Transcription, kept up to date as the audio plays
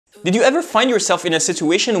Did you ever find yourself in a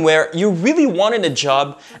situation where you really wanted a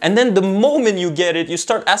job and then the moment you get it, you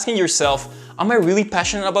start asking yourself, am I really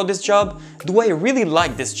passionate about this job? Do I really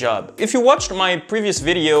like this job? If you watched my previous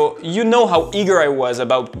video, you know how eager I was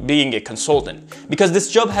about being a consultant because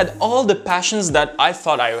this job had all the passions that I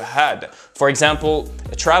thought I had. For example,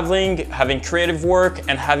 traveling, having creative work,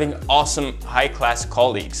 and having awesome high-class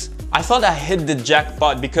colleagues. I thought I hit the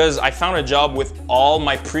jackpot because I found a job with all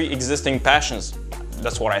my pre-existing passions.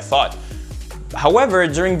 That's what I thought. However,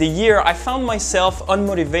 during the year, I found myself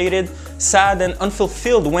unmotivated, sad, and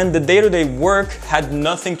unfulfilled when the day-to-day work had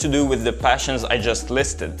nothing to do with the passions I just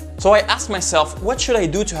listed. So I asked myself, what should I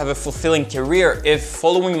do to have a fulfilling career if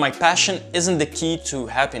following my passion isn't the key to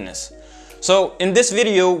happiness? So in this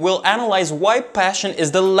video, we'll analyze why passion is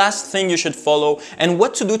the last thing you should follow and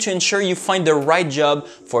what to do to ensure you find the right job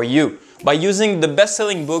for you by using the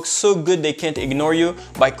best-selling book So Good They Can't Ignore You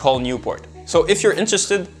by Cal Newport. So if you're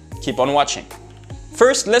interested, keep on watching.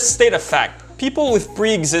 First, let's state a fact. People with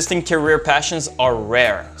pre-existing career passions are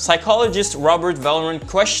rare. Psychologist Robert Vallerand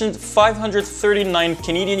questioned 539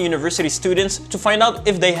 Canadian university students to find out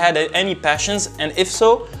if they had any passions, and if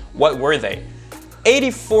so, what were they?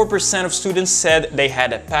 84% of students said they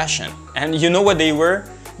had a passion. And you know what they were?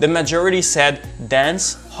 The majority said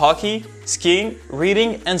dance, hockey, skiing,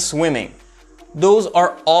 reading, and swimming. Those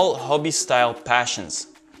are all hobby-style passions.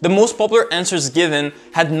 The most popular answers given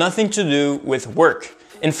had nothing to do with work.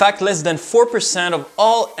 In fact, less than 4% of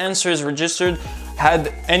all answers registered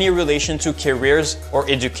had any relation to careers or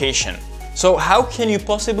education. So how can you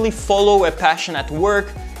possibly follow a passion at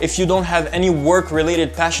work if you don't have any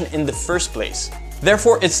work-related passion in the first place?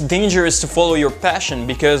 Therefore, it's dangerous to follow your passion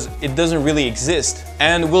because it doesn't really exist.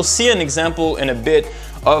 And we'll see an example in a bit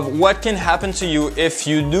of what can happen to you if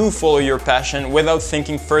you do follow your passion without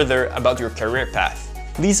thinking further about your career path.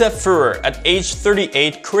 Lisa Furrer, at age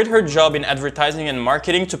 38, quit her job in advertising and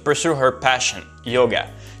marketing to pursue her passion,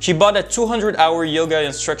 yoga. She bought a 200-hour yoga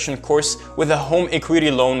instruction course with a home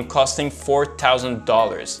equity loan costing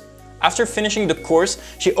 $4,000. After finishing the course,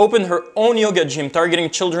 she opened her own yoga gym targeting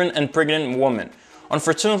children and pregnant women.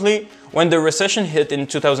 Unfortunately, when the recession hit in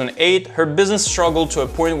 2008, her business struggled to a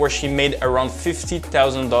point where she made around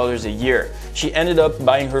 $50,000 a year. She ended up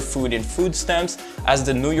buying her food in food stamps, as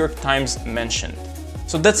the New York Times mentioned.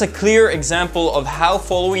 So that's a clear example of how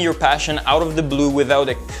following your passion out of the blue without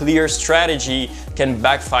a clear strategy can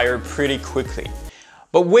backfire pretty quickly.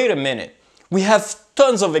 But wait a minute, we have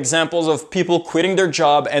tons of examples of people quitting their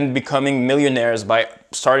job and becoming millionaires by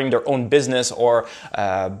starting their own business or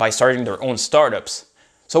by starting their own startups.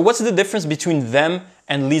 So what's the difference between them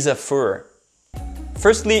and Lisa Furrer?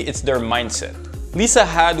 Firstly, it's their mindset. Lisa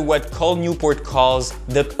had what Cal Newport calls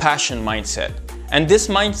the passion mindset. And this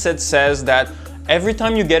mindset says that every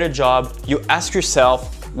time you get a job, you ask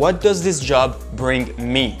yourself, what does this job bring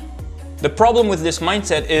me? The problem with this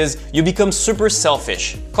mindset is you become super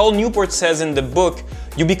selfish. Cal Newport says in the book,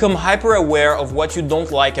 you become hyper aware of what you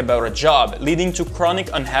don't like about a job, leading to chronic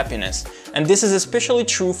unhappiness. And this is especially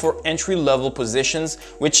true for entry-level positions,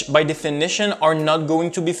 which by definition are not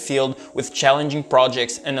going to be filled with challenging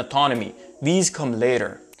projects and autonomy. These come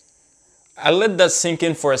later. I let that sink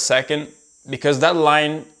in for a second because that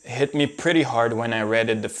line hit me pretty hard when I read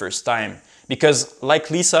it the first time. Because like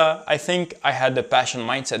Lisa, I think I had the passion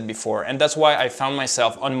mindset before, and that's why I found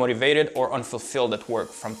myself unmotivated or unfulfilled at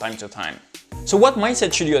work from time to time. So what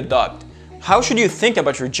mindset should you adopt? How should you think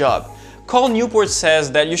about your job? Cal Newport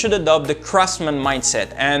says that you should adopt the craftsman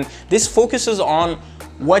mindset, and this focuses on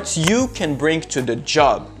what you can bring to the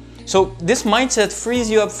job. So this mindset frees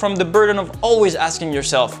you up from the burden of always asking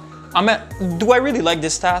yourself, do I really like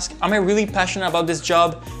this task? Am I really passionate about this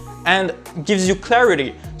job? And gives you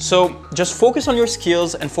clarity. So just focus on your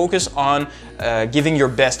skills and focus on giving your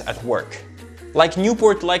best at work. Like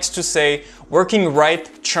Newport likes to say, working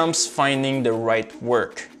right trumps finding the right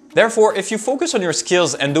work. Therefore, if you focus on your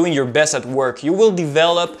skills and doing your best at work, you will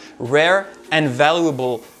develop rare and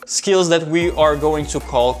valuable skills that we are going to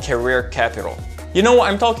call career capital. You know,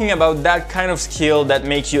 I'm talking about that kind of skill that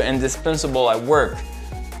makes you indispensable at work.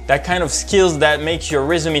 That kind of skills that make your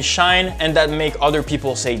resume shine and that make other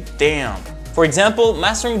people say, damn. For example,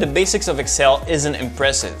 mastering the basics of Excel isn't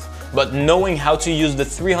impressive, but knowing how to use the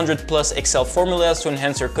 300+ Excel formulas to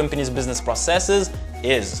enhance your company's business processes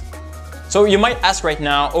is. So you might ask right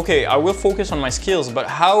now, okay, I will focus on my skills, but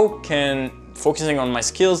how can focusing on my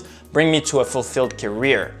skills bring me to a fulfilled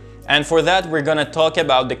career? And for that, we're gonna talk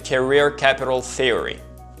about the career capital theory.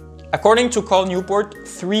 According to Cal Newport,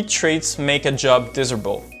 3 traits make a job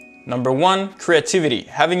desirable. Number 1, creativity,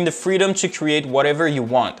 having the freedom to create whatever you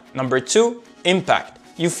want. Number 2, impact.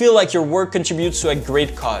 You feel like your work contributes to a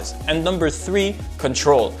great cause. And number 3,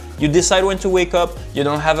 control. You decide when to wake up, you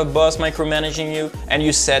don't have a boss micromanaging you, and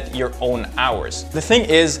you set your own hours. The thing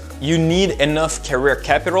is, you need enough career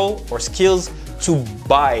capital or skills to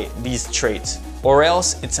buy these traits, or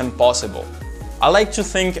else it's impossible. I like to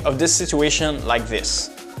think of this situation like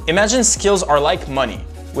this. Imagine skills are like money.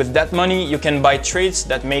 With that money, you can buy traits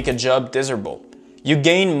that make a job desirable. You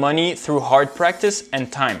gain money through hard practice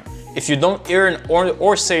and time. If you don't earn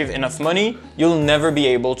or save enough money, you'll never be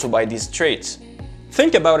able to buy these traits.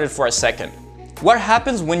 Think about it for a second. What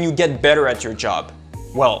happens when you get better at your job?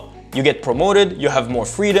 Well, you get promoted, you have more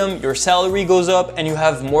freedom, your salary goes up, and you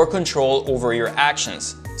have more control over your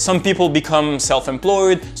actions. Some people become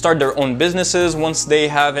self-employed, start their own businesses once they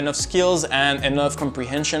have enough skills and enough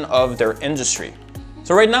comprehension of their industry.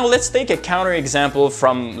 So right now, let's take a counter example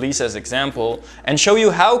from Lisa's example and show you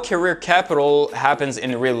how career capital happens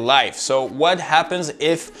in real life. So what happens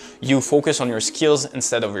if you focus on your skills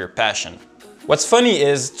instead of your passion? What's funny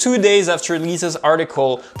is 2 days after Lisa's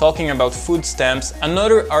article talking about food stamps,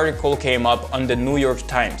 another article came up on the New York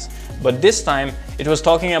Times. But this time, it was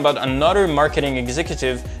talking about another marketing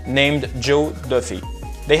executive named Joe Duffy.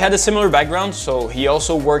 They had a similar background, so he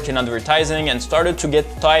also worked in advertising and started to get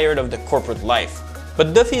tired of the corporate life.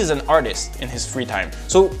 But Duffy is an artist in his free time,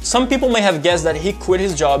 so some people may have guessed that he quit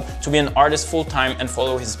his job to be an artist full-time and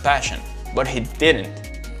follow his passion, but he didn't.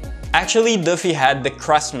 Actually, Duffy had the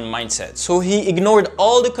craftsman mindset, so he ignored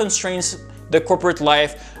all the constraints the corporate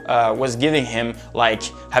life was giving him, like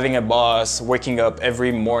having a boss, waking up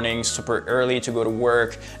every morning super early to go to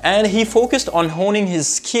work, and he focused on honing his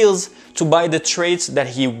skills to buy the traits that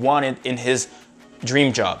he wanted in his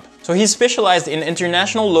dream job. So he specialized in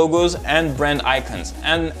international logos and brand icons,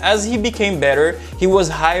 and as he became better, he was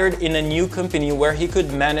hired in a new company where he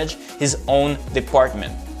could manage his own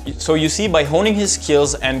department. So you see, by honing his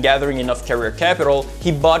skills and gathering enough career capital,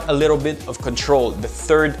 he bought a little bit of control, the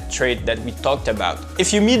third trait that we talked about.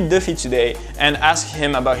 If you meet Duffy today and ask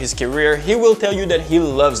him about his career, he will tell you that he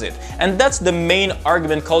loves it. And that's the main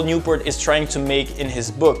argument Cal Newport is trying to make in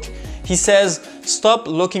his book. He says, stop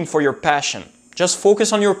looking for your passion. Just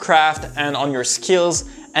focus on your craft and on your skills,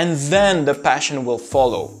 and then the passion will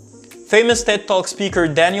follow. Famous TED Talk speaker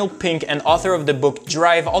Daniel Pink and author of the book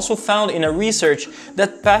Drive also found in a research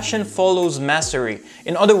that passion follows mastery.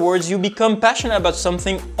 In other words, you become passionate about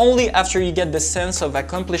something only after you get the sense of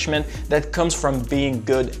accomplishment that comes from being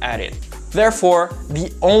good at it. Therefore,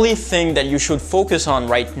 the only thing that you should focus on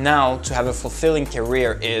right now to have a fulfilling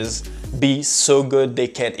career is be so good they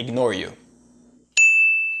can't ignore you.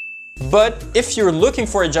 But if you're looking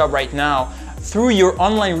for a job right now, through your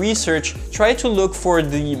online research, try to look for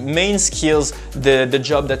the main skills the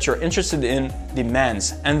job that you're interested in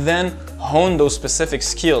demands, and then hone those specific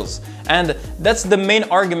skills. And that's the main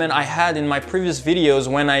argument I had in my previous videos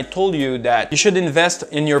when I told you that you should invest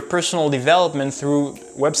in your personal development through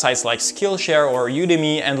websites like Skillshare or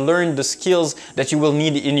Udemy and learn the skills that you will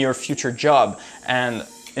need in your future job. And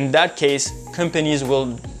in that case, companies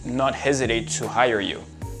will not hesitate to hire you.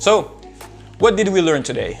 So, what did we learn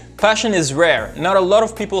today? Passion is rare. Not a lot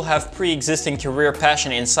of people have pre-existing career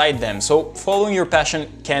passion inside them, so following your passion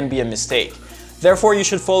can be a mistake. Therefore, you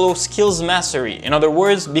should follow skills mastery. In other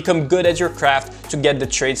words, become good at your craft to get the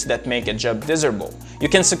traits that make a job desirable. You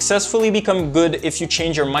can successfully become good if you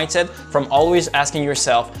change your mindset from always asking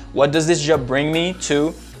yourself, what does this job bring me,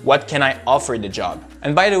 to what can I offer the job?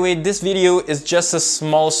 And by the way, this video is just a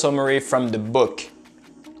small summary from the book.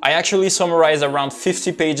 I actually summarized around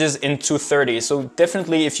 50 pages in 230, so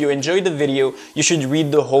definitely if you enjoyed the video, you should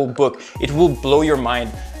read the whole book. It will blow your mind.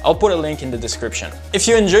 I'll put a link in the description. If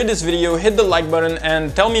you enjoyed this video, hit the like button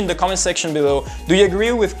and tell me in the comment section below, do you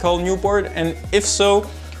agree with Cal Newport? And if so,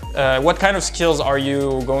 what kind of skills are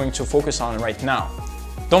you going to focus on right now?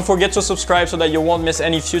 Don't forget to subscribe so that you won't miss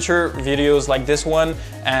any future videos like this one,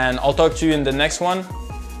 and I'll talk to you in the next one.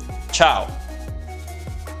 Ciao!